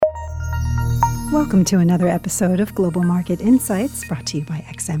Welcome to another episode of Global Market Insights, brought to you by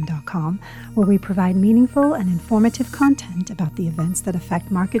XM.com, where we provide meaningful and informative content about the events that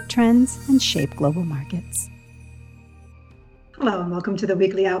affect market trends and shape global markets. Hello, and welcome to the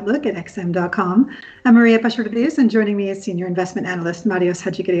Weekly Outlook at XM.com. I'm Maria Pachurdiz, and joining me is Senior Investment Analyst Marios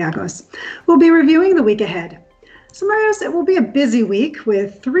Hadjikyriacos. We'll be reviewing the week ahead. So, Marios, it will be a busy week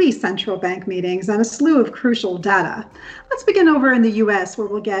with 3 central bank meetings and a slew of crucial data. Let's begin over in the U.S., where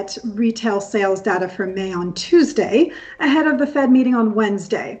we'll get retail sales data for May on Tuesday, ahead of the Fed meeting on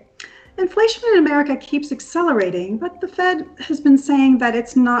Wednesday. Inflation in America keeps accelerating, but the Fed has been saying that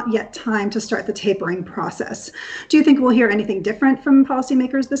it's not yet time to start the tapering process. Do you think we'll hear anything different from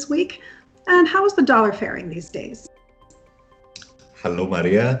policymakers this week? And how is the dollar faring these days? Hello,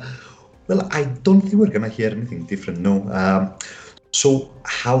 Maria. Well, I don't think we're going to hear anything different, no. So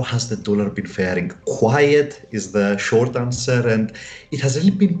how has the dollar been faring? Quiet is the short answer, and it has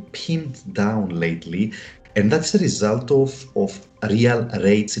really been pinned down lately. And that's a result of real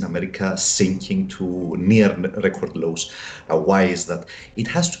rates in America sinking to near record lows. Why is that? It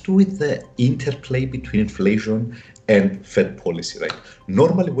has to do with the interplay between inflation and Fed policy, right?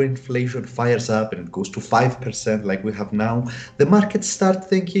 Normally when inflation fires up and it goes to 5% like we have now, the markets start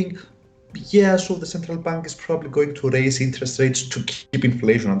thinking, yeah, so the central bank is probably going to raise interest rates to keep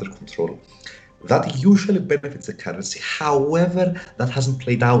inflation under control. That usually benefits the currency. However, that hasn't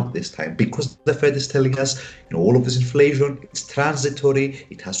played out this time because the Fed is telling us, all of this inflation, it's transitory.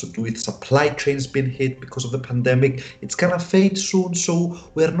 It has to do with supply chains being hit because of the pandemic. It's going to fade soon. So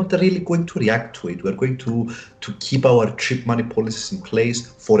we're not really going to react to it. We're going to keep our cheap money policies in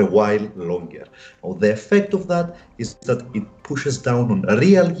place for a while longer. Now, the effect of that is that it pushes down on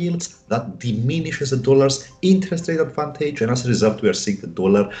real yields, that diminishes the dollar's interest rate advantage, and as a result, we are seeing the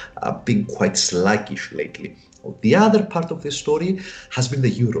dollar being quite sluggish lately. The other part of the story has been the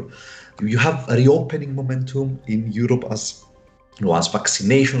euro. You have a reopening momentum in Europe as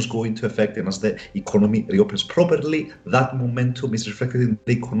vaccinations go into effect and as the economy reopens properly. That momentum is reflected in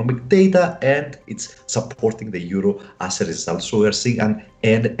the economic data and it's supporting the euro as a result. So we are seeing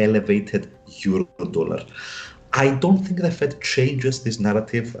an elevated euro dollar. I don't think the Fed changes this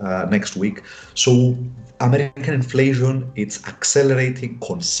narrative next week. So American inflation, it's accelerating,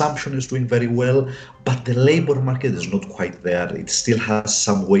 consumption is doing very well, but the labor market is not quite there. It still has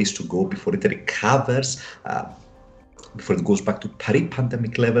some ways to go before it recovers, before it goes back to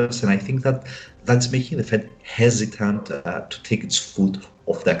pre-pandemic levels. And I think that that's making the Fed hesitant to take its foot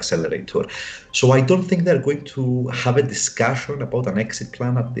off the accelerator. So I don't think they're going to have a discussion about an exit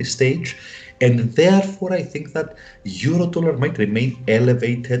plan at this stage. And therefore, I think that euro-dollar might remain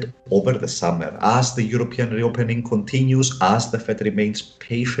elevated over the summer as the European reopening continues, as the Fed remains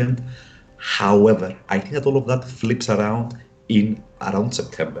patient. However, I think that all of that flips around around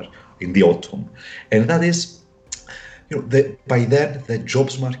September, in the autumn. And that is, by then, the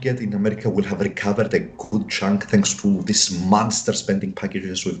jobs market in America will have recovered a good chunk thanks to these monster spending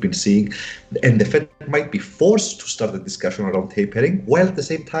packages we've been seeing. And the Fed might be forced to start a discussion around tapering, while at the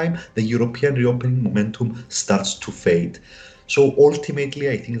same time, the European reopening momentum starts to fade. So ultimately,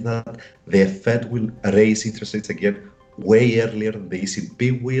 I think that the Fed will raise interest rates again way earlier than the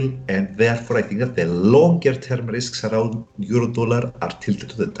ECB will. And therefore, I think that the longer term risks around euro-dollar are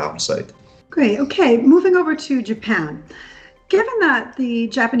tilted to the downside. Great. Okay, moving over to Japan. Given that the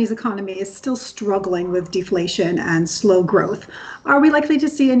Japanese economy is still struggling with deflation and slow growth, are we likely to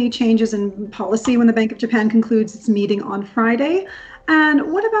see any changes in policy when the Bank of Japan concludes its meeting on Friday?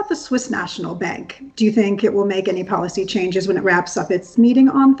 And what about the Swiss National Bank? Do you think it will make any policy changes when it wraps up its meeting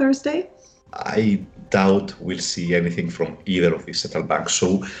on Thursday? I doubt we'll see anything from either of these central banks.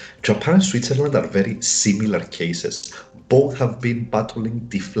 So Japan and Switzerland are very similar cases. Both have been battling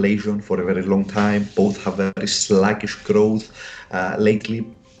deflation for a very long time. Both have very sluggish growth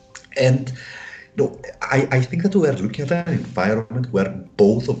lately. And I think that we are looking at an environment where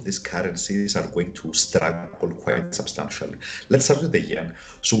both of these currencies are going to struggle quite substantially. Let's start with the yen.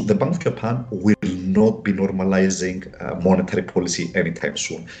 So the Bank of Japan will not be normalizing monetary policy anytime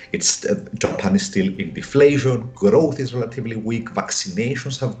soon. Japan is still in deflation, growth is relatively weak,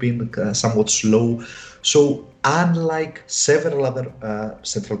 vaccinations have been somewhat slow. So unlike several other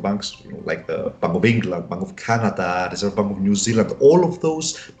central banks, like the Bank of England, Bank of Canada, Reserve Bank of New Zealand, all of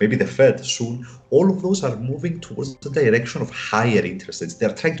those, maybe the Fed soon, all of those are moving towards the direction of higher interest rates.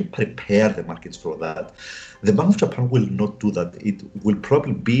 They're trying to prepare the markets for that. The Bank of Japan will not do that. It will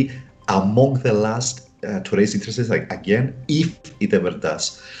probably be among the last to raise interest rates again, if it ever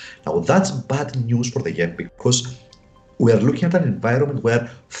does. Now, that's bad news for the yen because we are looking at an environment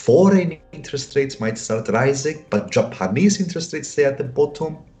where foreign interest rates might start rising, but Japanese interest rates stay at the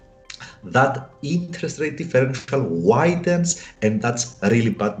bottom. that interest rate differential widens, and that's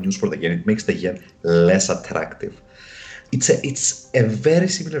really bad news for the yen. It makes the yen less attractive. It's a very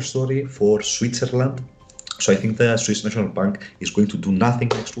similar story for Switzerland. So I think the Swiss National Bank is going to do nothing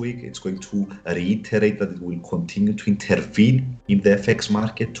next week. It's going to reiterate that it will continue to intervene in the FX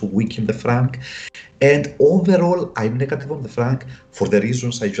market to weaken the franc. And overall, I'm negative on the franc for the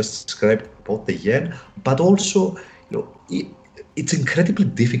reasons I just described about the yen, but also, it's incredibly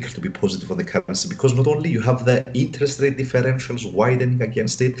difficult to be positive on the currency because not only you have the interest rate differentials widening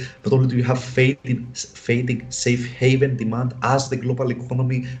against it, but only do you have fading safe haven demand as the global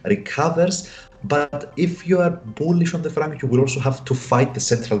economy recovers. But if you are bullish on the franc, you will also have to fight the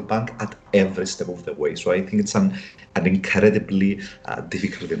central bank at every step of the way. So I think it's an incredibly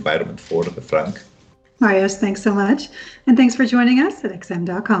difficult environment for the franc. Marios, thanks so much. And thanks for joining us at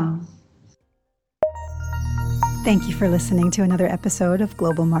XM.com. Thank you for listening to another episode of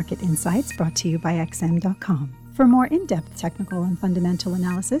Global Market Insights brought to you by XM.com. For more in-depth technical and fundamental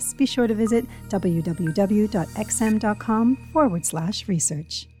analysis, be sure to visit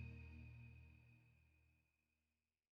www.xm.com/research.